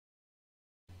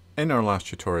In our last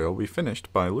tutorial, we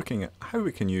finished by looking at how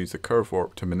we can use the curve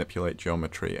warp to manipulate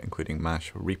geometry, including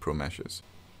mesh repro meshes.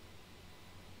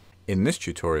 In this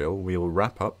tutorial, we will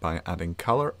wrap up by adding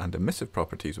color and emissive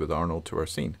properties with Arnold to our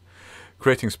scene,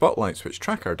 creating spotlights which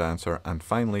track our dancer, and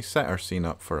finally set our scene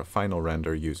up for a final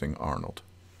render using Arnold.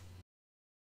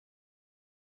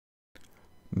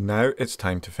 Now it's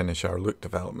time to finish our look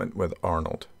development with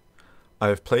Arnold. I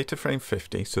have played to frame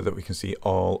 50 so that we can see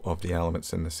all of the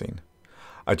elements in the scene.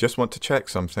 I just want to check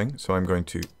something, so I'm going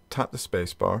to tap the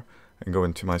spacebar and go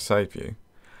into my side view.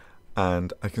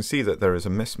 And I can see that there is a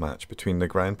mismatch between the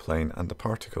ground plane and the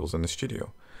particles in the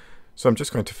studio. So I'm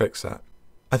just going to fix that.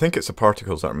 I think it's the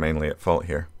particles that are mainly at fault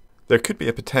here. There could be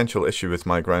a potential issue with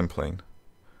my ground plane.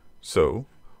 So,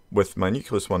 with my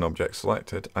Nucleus 1 object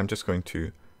selected, I'm just going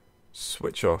to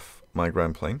switch off my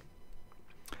ground plane.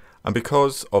 And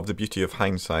because of the beauty of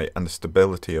hindsight and the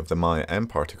stability of the my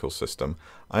nParticles system,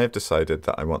 I have decided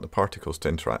that I want the particles to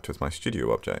interact with my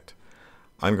studio object.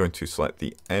 I'm going to select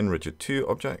the nRigid2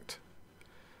 object,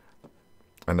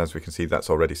 and as we can see, that's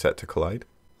already set to collide.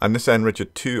 And this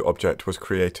nRigid2 object was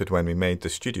created when we made the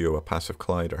studio a passive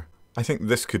collider. I think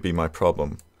this could be my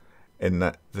problem, in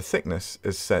that the thickness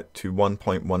is set to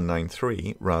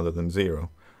 1.193 rather than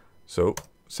 0. So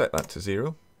set that to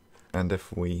 0, and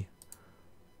if we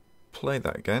play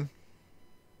that again,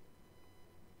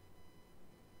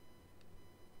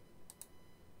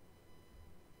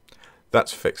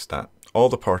 that's fixed that. All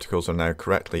the particles are now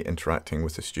correctly interacting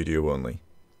with the studio only.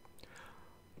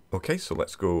 Okay, so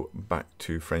let's go back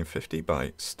to frame 50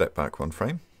 by step back one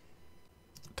frame.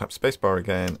 Tap spacebar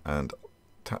again and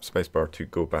tap spacebar to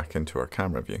go back into our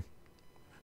camera view.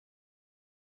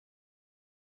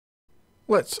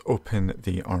 Let's open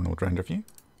the Arnold render view.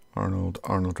 Arnold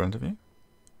render view.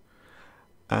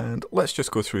 And let's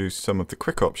just go through some of the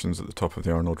quick options at the top of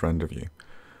the Arnold render view.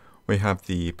 We have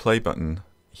the play button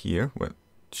here,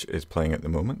 which is playing at the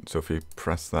moment. So if we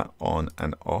press that on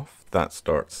and off, that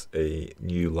starts a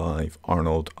new live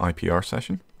Arnold IPR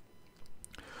session.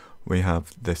 We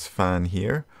have this fan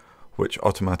here, which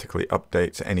automatically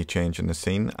updates any change in the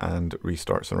scene and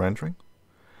restarts the rendering.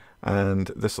 And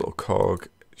this little cog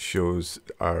shows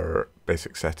our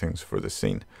basic settings for the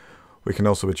scene. We can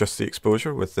also adjust the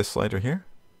exposure with this slider here.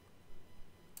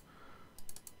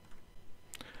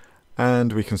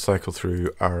 And we can cycle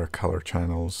through our color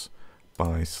channels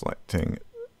by selecting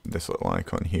this little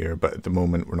icon here, but at the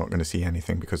moment we're not going to see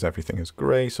anything because everything is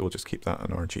grey, so we'll just keep that on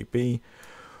RGB.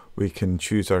 We can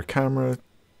choose our camera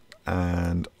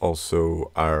and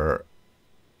also our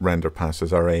render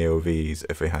passes, our AOVs,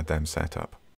 if we had them set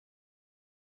up.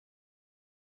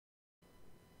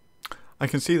 I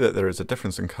can see that there is a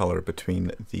difference in color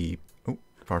between the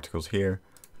particles here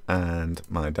and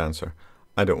my dancer.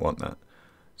 I don't want that.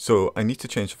 So I need to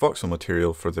change the voxel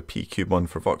material for the pCube1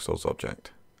 for voxels object.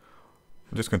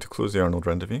 I'm just going to close the Arnold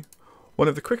render view. One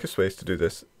of the quickest ways to do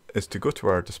this is to go to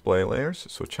our display layers,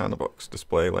 so channel box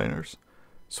display layers,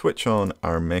 switch on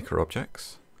our maker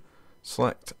objects,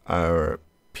 select our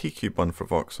pCube1 for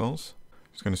voxels.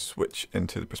 Just going to switch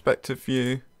into the perspective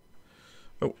view.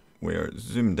 Oh, we are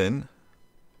zoomed in.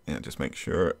 Yeah, just make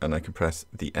sure, and I can press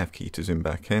the F key to zoom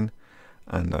back in,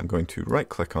 and I'm going to right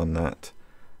click on that,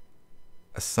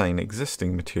 assign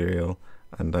existing material,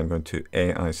 and I'm going to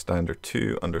AI standard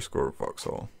 2 underscore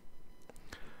voxel.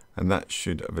 And that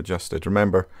should have adjusted.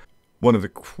 Remember, one of the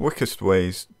quickest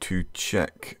ways to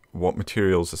check what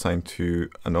material is assigned to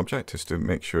an object is to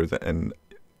make sure that in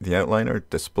the outliner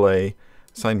display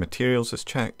assign materials is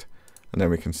checked, and then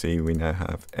we can see we now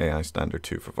have AI standard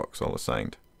 2 for voxel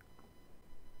assigned.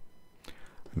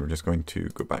 And we're just going to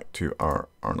go back to our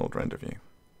Arnold render view.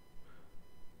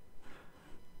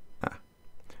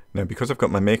 Now, because I've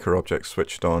got my maker object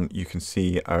switched on, you can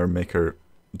see our maker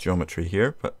geometry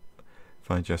here, but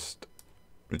if I just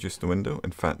reduce the window,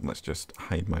 in fact, let's just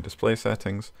hide my display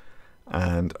settings,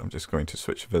 and I'm just going to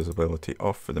switch visibility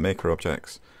off for the maker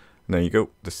objects. And there you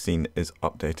go, the scene is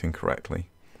updating correctly.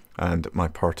 And my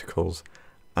particles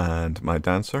and my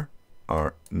dancer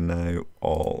are now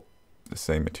all the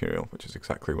same material, which is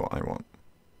exactly what I want.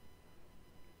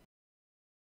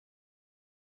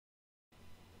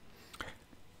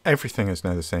 Everything is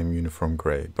now the same uniform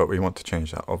grey, but we want to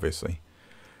change that, obviously.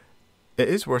 It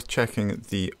is worth checking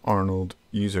the Arnold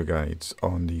user guides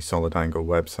on the Solid Angle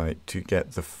website to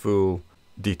get the full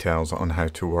details on how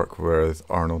to work with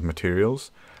Arnold materials,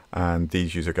 and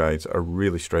these user guides are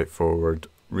really straightforward,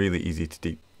 really easy to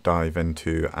deep dive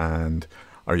into, and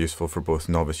are useful for both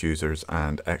novice users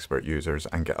and expert users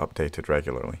and get updated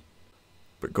regularly.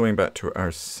 But going back to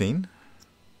our scene,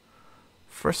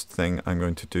 First thing I'm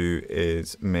going to do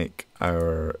is make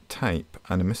our type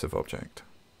an emissive object.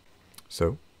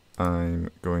 So I'm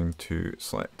going to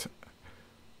select,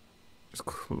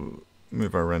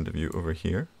 move our render view over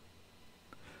here,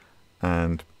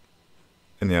 and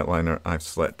in the outliner I've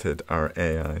selected our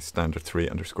AI standard 3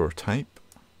 underscore type.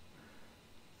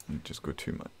 And just go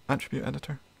to my attribute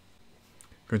editor.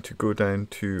 I'm going to go down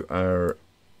to our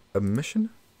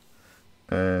emission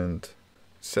and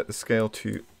set the scale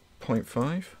to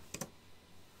 0.5.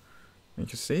 You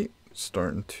can see it's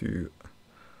starting to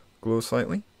glow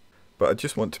slightly, but I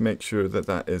just want to make sure that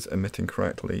that is emitting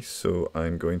correctly, so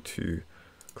I'm going to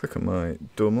click on my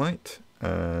dome light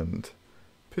and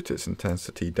put its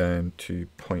intensity down to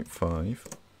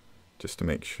 0.5 just to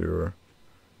make sure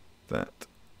that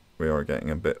we are getting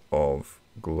a bit of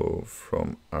glow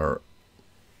from our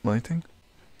lighting.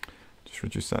 Just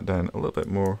reduce that down a little bit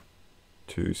more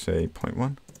to say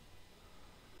 0.1.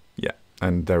 Yeah,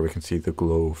 and there we can see the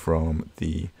glow from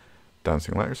the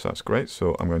dancing letters, so that's great.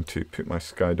 So I'm going to put my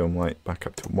sky dome light back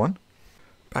up to 1.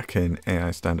 Back in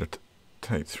AI standard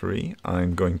type 3,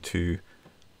 I'm going to,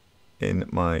 in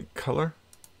my color,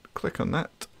 click on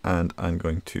that, and I'm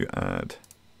going to add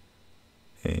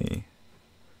a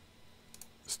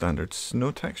standard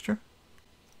snow texture.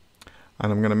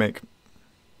 And I'm going to make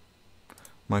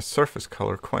my surface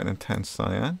color quite an intense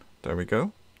cyan. There we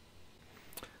go.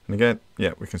 And again,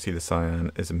 yeah, we can see the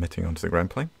cyan is emitting onto the ground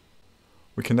plane.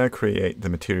 We can now create the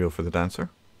material for the dancer.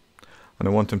 And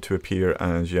I want them to appear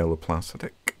as yellow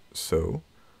plastic. So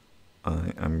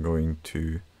I am going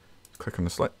to click on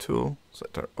the select tool,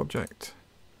 select our object,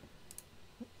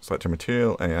 select our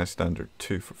material, AI standard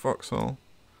 2 for voxel,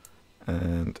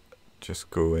 and just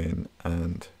go in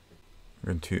and I'm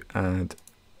going to add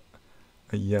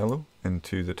a yellow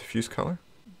into the diffuse color.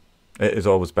 It is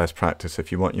always best practice,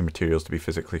 if you want your materials to be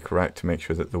physically correct, to make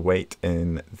sure that the weight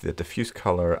in the diffuse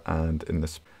color and in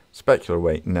the specular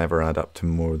weight never add up to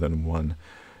more than 1.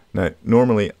 Now,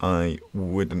 normally I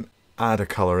wouldn't add a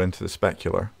color into the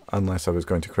specular unless I was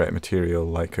going to create a material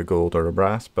like a gold or a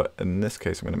brass, but in this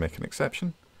case I'm going to make an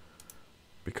exception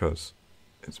because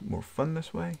it's more fun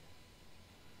this way.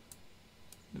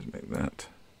 Just make that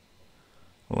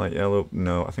a light yellow.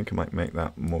 No, I think I might make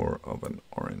that more of an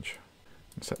orange.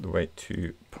 And set the weight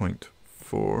to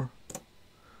 0.4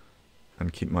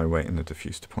 and keep my weight in the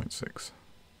diffuse to 0.6.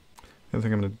 The other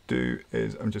thing I'm going to do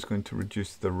is I'm just going to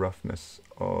reduce the roughness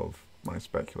of my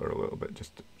specular a little bit,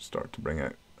 just to start to bring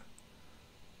out.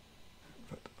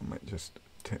 But I might just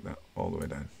take that all the way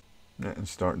down. Yeah, and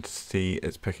starting to see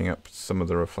it's picking up some of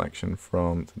the reflection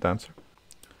from the dancer.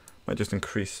 Might just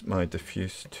increase my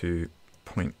diffuse to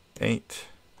 0.8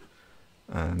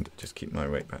 and just keep my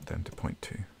weight back down to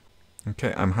 0.2.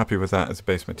 Okay, I'm happy with that as a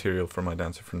base material for my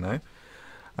dancer for now.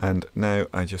 And now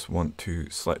I just want to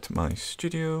select my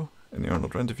studio in the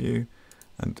Arnold render view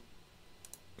and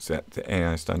set the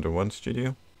AI standard 1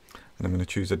 studio. And I'm going to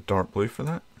choose a dark blue for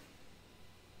that.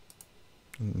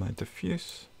 And my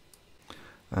diffuse.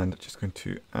 And just going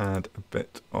to add a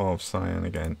bit of cyan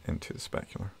again into the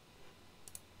specular.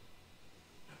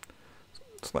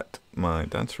 Select my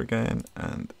dancer again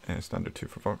and AI standard 2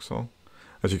 for voxel.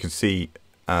 As you can see,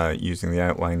 using the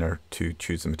outliner to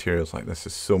choose the materials like this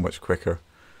is so much quicker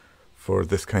for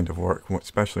this kind of work,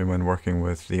 especially when working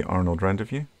with the Arnold render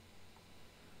view.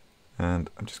 And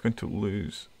I'm just going to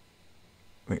lose,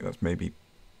 I think that's maybe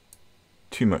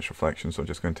too much reflection, so I'm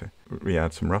just going to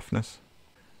re-add some roughness.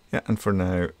 Yeah, and for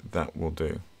now that will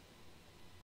do.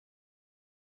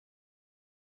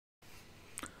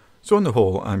 So on the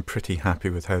whole, I'm pretty happy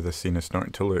with how this scene is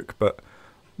starting to look, but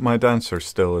my dancer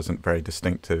still isn't very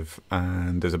distinctive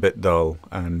and is a bit dull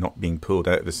and not being pulled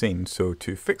out of the scene. So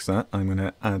to fix that, I'm going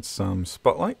to add some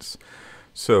spotlights.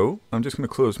 So I'm just going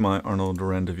to close my Arnold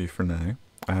render view for now,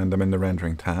 and I'm in the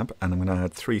rendering tab, and I'm going to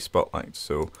add 3 spotlights.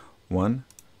 So 1,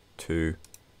 2,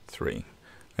 3.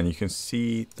 And you can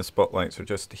see the spotlights are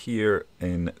just here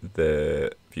in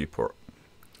the viewport.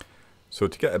 So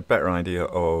to get a better idea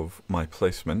of my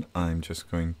placement, I'm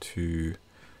just going to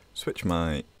switch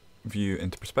my view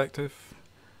into perspective.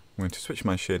 I'm going to switch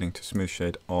my shading to smooth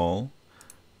shade all.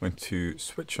 I'm going to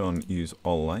switch on use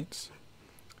all lights.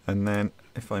 And then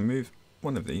if I move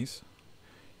one of these,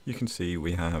 you can see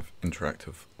we have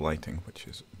interactive lighting, which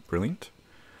is brilliant.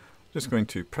 I'm just going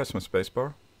to press my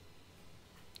spacebar,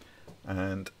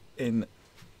 and in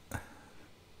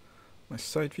my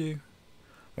side view,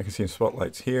 I can see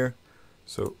spotlights here.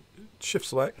 So shift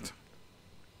select,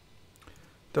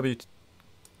 W,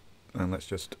 and let's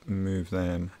just move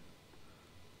them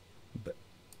a bit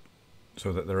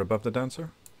so that they're above the dancer.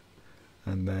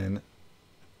 And then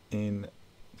in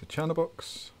the channel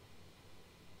box,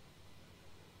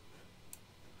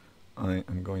 I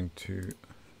am going to,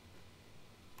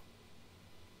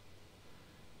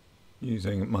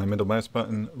 using my middle mouse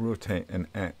button, rotate an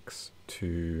X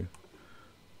to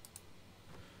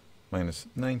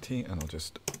 -90, and I'll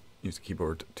just use the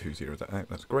keyboard to zero that out.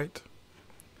 That's great.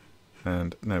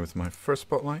 And now with my first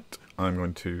spotlight, I'm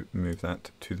going to move that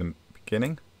to the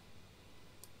beginning.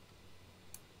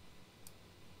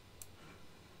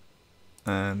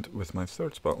 And with my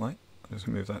third spotlight, I'm just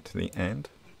going to move that to the end.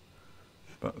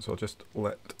 But so I'll just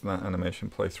let that animation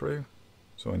play through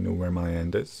so I know where my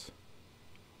end is.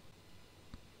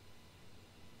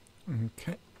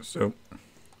 Okay, so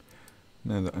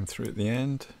now that I'm through at the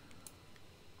end,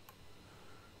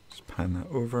 just pan that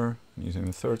over using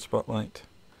the third spotlight.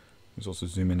 There's also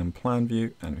zoom in and plan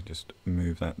view, and we just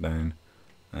move that down,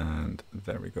 and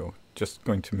there we go. Just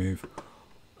going to move.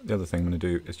 The other thing I'm going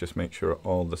to do is just make sure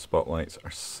all the spotlights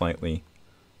are slightly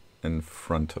in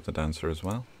front of the dancer as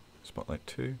well. Spotlight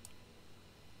 2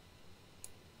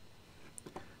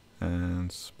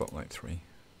 and spotlight 3.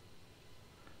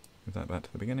 Move that back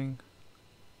to the beginning.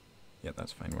 Yeah,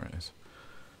 that's fine where it is.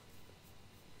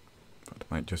 But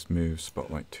I might just move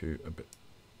spotlight 2 a bit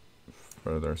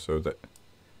further so that,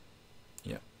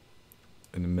 yeah,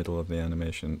 in the middle of the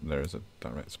animation there is a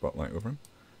direct spotlight over him.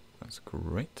 That's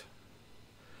great.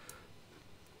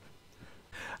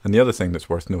 And the other thing that's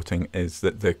worth noting is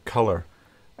that the color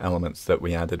elements that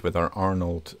we added with our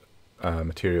Arnold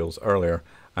materials earlier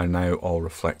are now all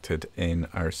reflected in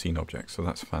our scene object, so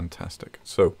that's fantastic.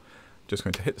 So just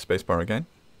going to hit the spacebar again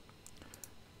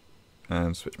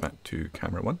and switch back to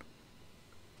camera 1.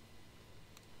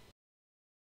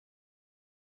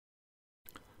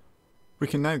 We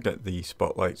can now get the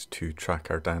spotlights to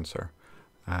track our dancer.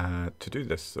 To do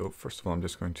this, so first of all, I'm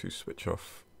just going to switch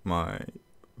off my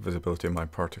visibility of my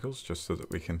particles just so that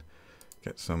we can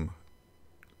get some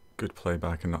good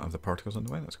playback and not have the particles in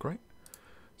the way. That's great.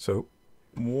 So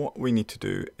what we need to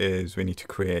do is we need to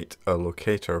create a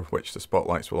locator which the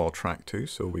spotlights will all track to.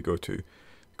 So we go to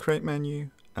create menu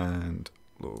and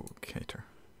locator,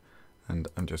 and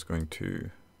I'm just going to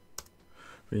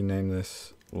rename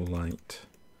this light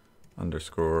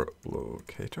underscore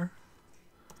locator.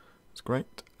 That's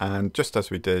great. And just as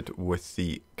we did with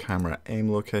the camera aim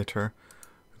locator,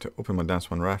 to open my Dance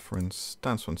 1 reference,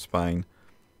 Dance 1 spine,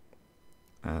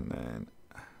 and then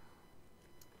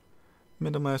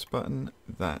middle mouse button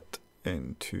that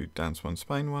into Dance 1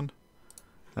 spine 1,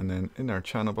 and then in our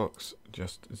channel box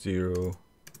just zero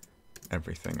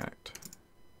everything out.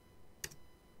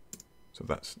 So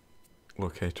that's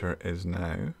locator is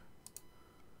now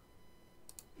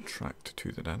tracked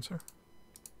to the dancer.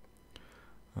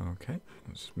 Okay,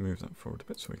 let's move that forward a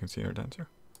bit so we can see our dancer.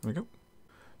 There we go.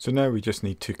 So now we just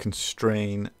need to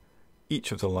constrain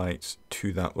each of the lights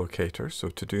to that locator. So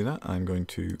to do that, I'm going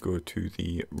to go to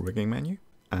the rigging menu,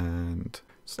 and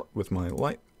with my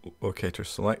light locator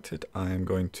selected, I am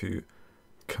going to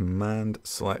command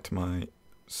select my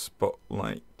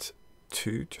spotlight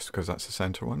 2, just because that's the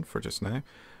center one for just now. I'm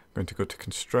going to go to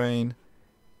constrain,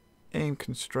 aim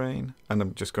constrain, and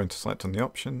I'm just going to select on the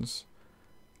options,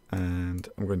 and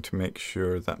I'm going to make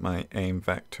sure that my aim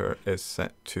vector is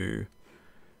set to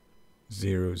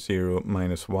 0, 0,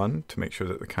 -1 to make sure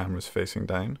that the camera is facing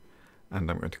down, and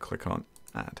I'm going to click on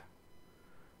add.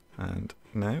 And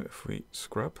now if we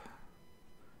scrub,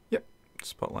 yep,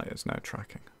 spotlight is now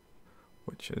tracking,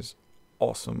 which is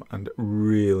awesome and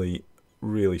really,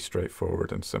 really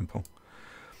straightforward and simple.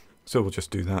 So we'll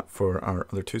just do that for our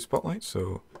other two spotlights.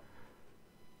 So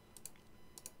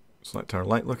select our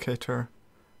light locator,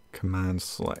 command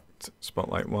select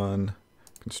spotlight 1,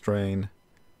 constrain,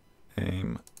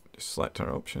 aim, select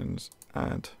our options,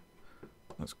 add.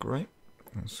 That's great.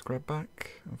 And scrub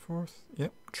back and forth.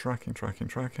 Yep, tracking, tracking,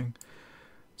 tracking.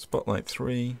 Spotlight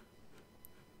 3.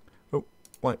 Oh,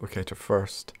 light locator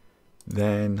first,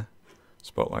 then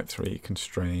spotlight 3,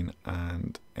 constrain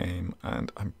and aim,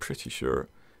 and I'm pretty sure,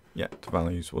 yeah, the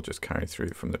values will just carry through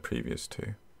from the previous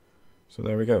two. So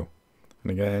there we go.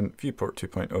 And again, viewport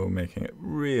 2.0, making it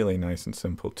really nice and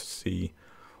simple to see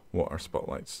what our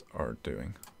spotlights are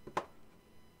doing.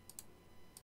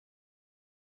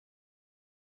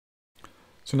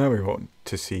 So now we want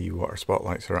to see what our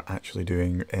spotlights are actually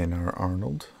doing in our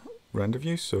Arnold render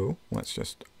view. So let's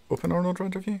just open Arnold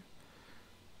render view.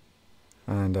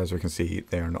 And as we can see,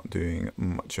 they are not doing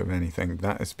much of anything.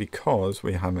 That is because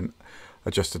we haven't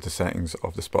adjusted the settings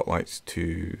of the spotlights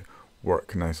to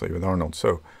work nicely with Arnold.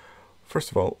 So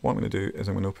first of all, what I'm going to do is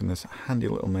I'm going to open this handy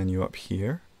little menu up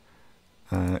here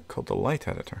called the light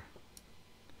editor.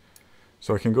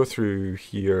 So I can go through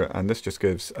here, and this just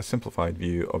gives a simplified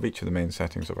view of each of the main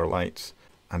settings of our lights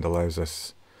and allows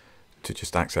us to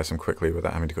just access them quickly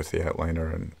without having to go to the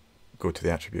outliner and go to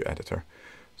the attribute editor.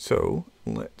 So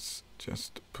let's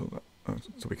just pull that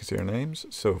so we can see our names.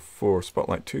 So for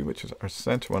Spotlight 2, which is our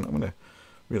center one, I'm going to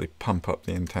really pump up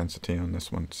the intensity on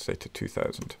this one, say to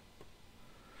 2000.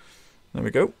 There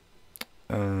we go.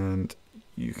 And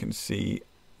you can see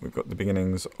we've got the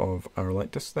beginnings of our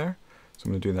light disk there. So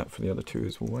I'm going to do that for the other two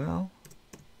as well.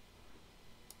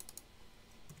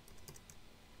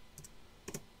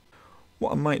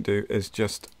 What I might do is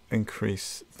just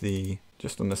increase the,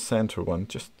 just on the center one,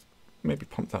 just maybe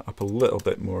pump that up a little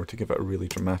bit more to give it a really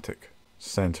dramatic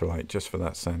center light just for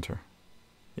that center.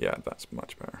 Yeah, that's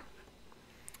much better.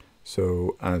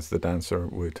 So as the dancer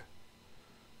would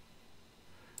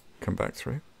come back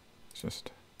through,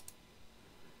 just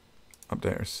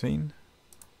update our scene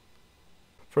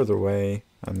further away,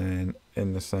 and then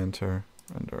in the center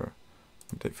under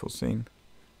update full scene.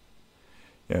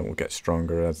 Yeah, we'll get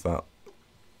stronger as the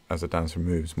dancer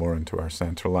moves more into our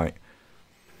center light.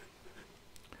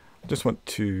 I just want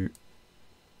to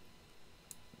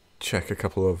check a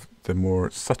couple of the more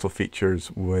subtle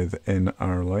features within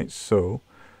our lights. So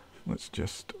let's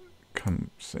just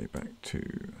come, say, back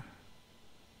to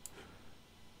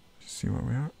see where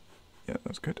we are. Yeah,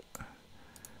 that's good.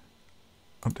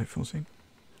 Update full scene.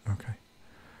 Okay.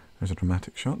 There's a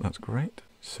dramatic shot. That's great.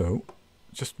 So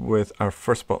just with our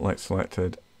first spotlight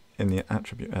selected in the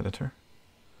attribute editor,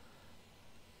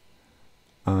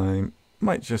 I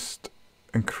might just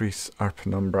increase our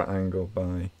penumbra angle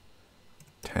by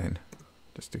 10,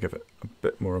 just to give it a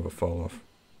bit more of a fall off.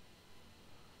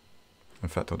 In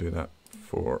fact, I'll do that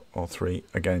for all three.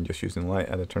 Again, just using light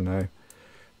editor now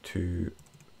to,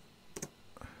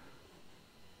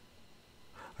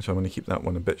 actually I want to keep that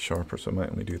one a bit sharper, so I might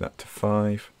only do that to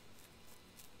 5.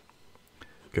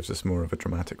 Gives us more of a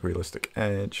dramatic, realistic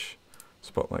edge.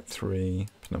 Spotlight 3,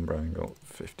 penumbra angle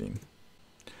 15.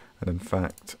 And in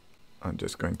fact, I'm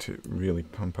just going to really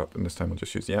pump up, and this time I'll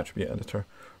just use the attribute editor,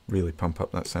 really pump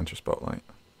up that center spotlight.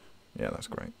 Yeah, that's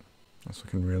great. That's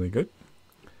looking really good.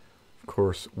 Of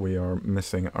course, we are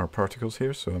missing our particles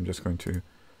here, so I'm just going to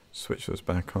switch those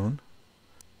back on.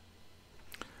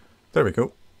 There we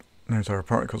go. There's our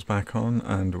particles back on,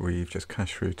 and we've just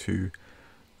cached through to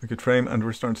a good frame, and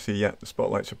we're starting to see, yeah, the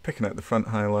spotlights are picking out the front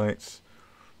highlights.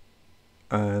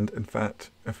 And in fact,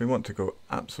 if we want to go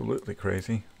absolutely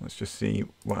crazy, let's just see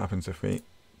what happens if we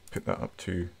put that up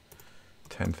to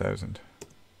 10,000.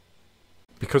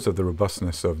 Because of the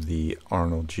robustness of the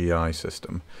Arnold GI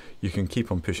system, you can keep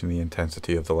on pushing the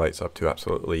intensity of the lights up to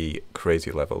absolutely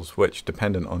crazy levels, which,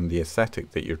 dependent on the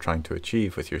aesthetic that you're trying to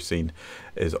achieve with your scene,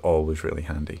 is always really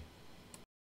handy.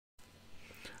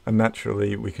 And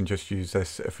naturally, we can just use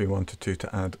this if we wanted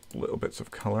to add little bits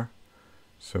of color.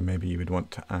 So maybe you would want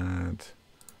to add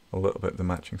a little bit of the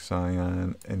matching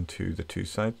cyan into the two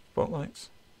side spotlights.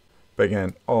 But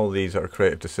again, all these are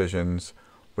creative decisions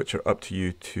which are up to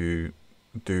you to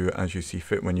do as you see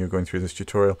fit when you're going through this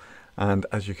tutorial. And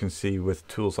as you can see with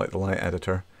tools like the light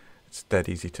editor, it's dead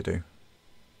easy to do.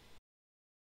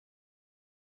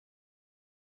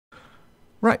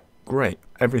 Right, great.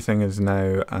 Everything is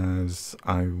now as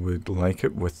I would like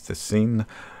it with the scene.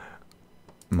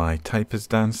 My type is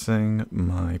dancing,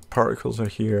 my particles are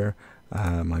here,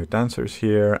 my dancer's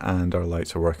here, and our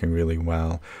lights are working really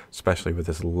well, especially with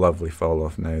this lovely fall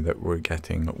off now that we're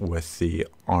getting with the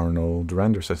Arnold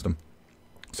render system.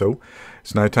 So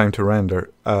it's now time to render.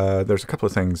 There's a couple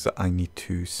of things that I need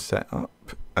to set up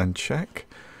and check.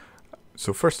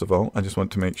 So first of all, I just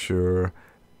want to make sure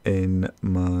in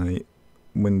my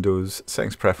Windows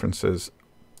settings preferences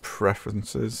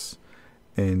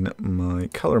in my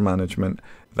color management,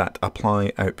 that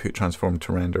apply output transform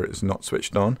to render is not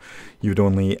switched on. You'd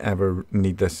only ever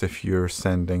need this if you're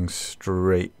sending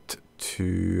straight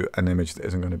to an image that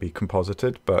isn't going to be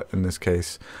composited, but in this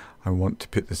case I want to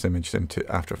put this image into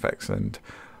After Effects and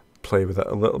play with it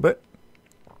a little bit.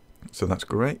 So that's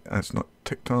great, that's not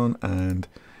ticked on. And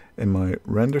in my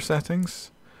render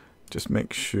settings, just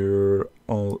make sure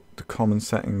all the common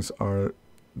settings are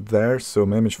there. So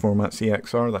my image format's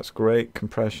EXR, that's great.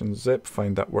 Compression zip,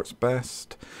 find that works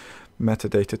best.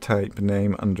 Metadata type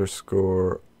name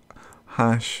underscore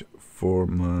hash for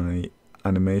my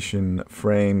animation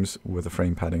frames with a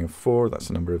frame padding of 4, that's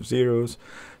the number of zeros.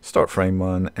 Start frame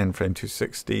 1, end frame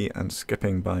 260, and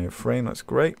skipping by a frame, that's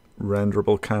great.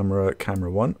 Renderable camera,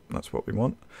 camera 1, that's what we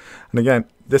want. And again,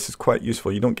 this is quite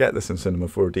useful. You don't get this in Cinema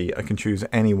 4D. I can choose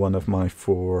any one of my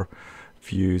 4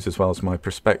 views as well as my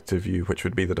perspective view, which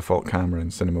would be the default camera in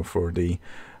Cinema 4D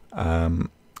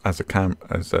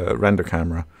as a render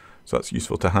camera. So that's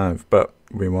useful to have, but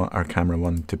we want our camera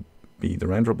 1 to be the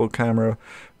renderable camera.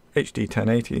 HD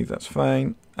 1080, that's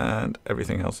fine, and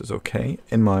everything else is okay.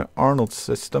 In my Arnold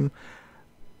system,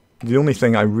 the only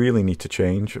thing I really need to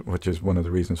change, which is one of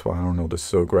the reasons why Arnold is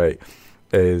so great,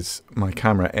 is my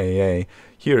camera AA.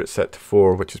 Here it's set to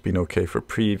 4, which has been okay for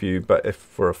preview, but if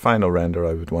for a final render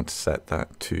I would want to set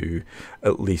that to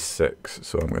at least 6,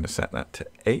 so I'm going to set that to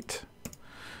 8.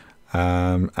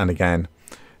 And again,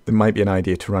 there might be an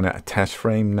idea to run out a test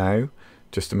frame now,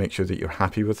 just to make sure that you're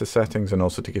happy with the settings, and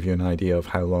also to give you an idea of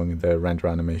how long the render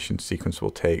animation sequence will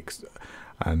take,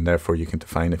 and therefore you can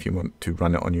define if you want to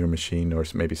run it on your machine or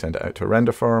maybe send it out to a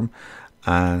render farm.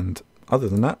 And other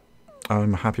than that,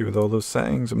 I'm happy with all those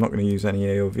settings. I'm not going to use any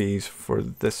AOVs for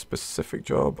this specific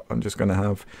job. I'm just going to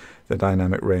have the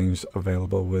dynamic range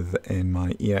available within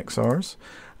my EXRs.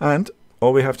 And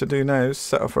all we have to do now is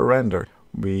set up a render.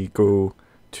 We go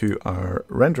to our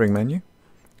rendering menu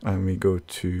and we go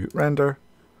to render,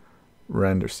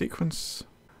 render sequence,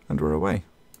 and we're away.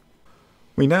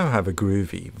 We now have a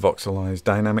groovy voxelized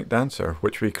dynamic dancer,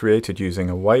 which we created using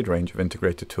a wide range of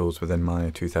integrated tools within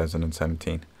Maya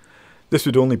 2017. This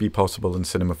would only be possible in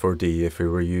Cinema 4D if we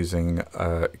were using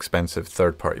expensive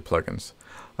third-party plugins.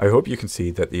 I hope you can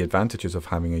see that the advantages of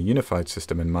having a unified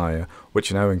system in Maya,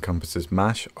 which now encompasses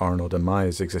Mesh, Arnold and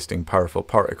Maya's existing powerful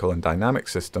particle and dynamic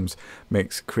systems,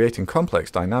 makes creating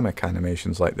complex dynamic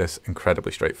animations like this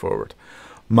incredibly straightforward.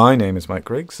 My name is Mike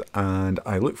Griggs, and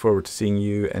I look forward to seeing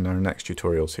you in our next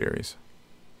tutorial series.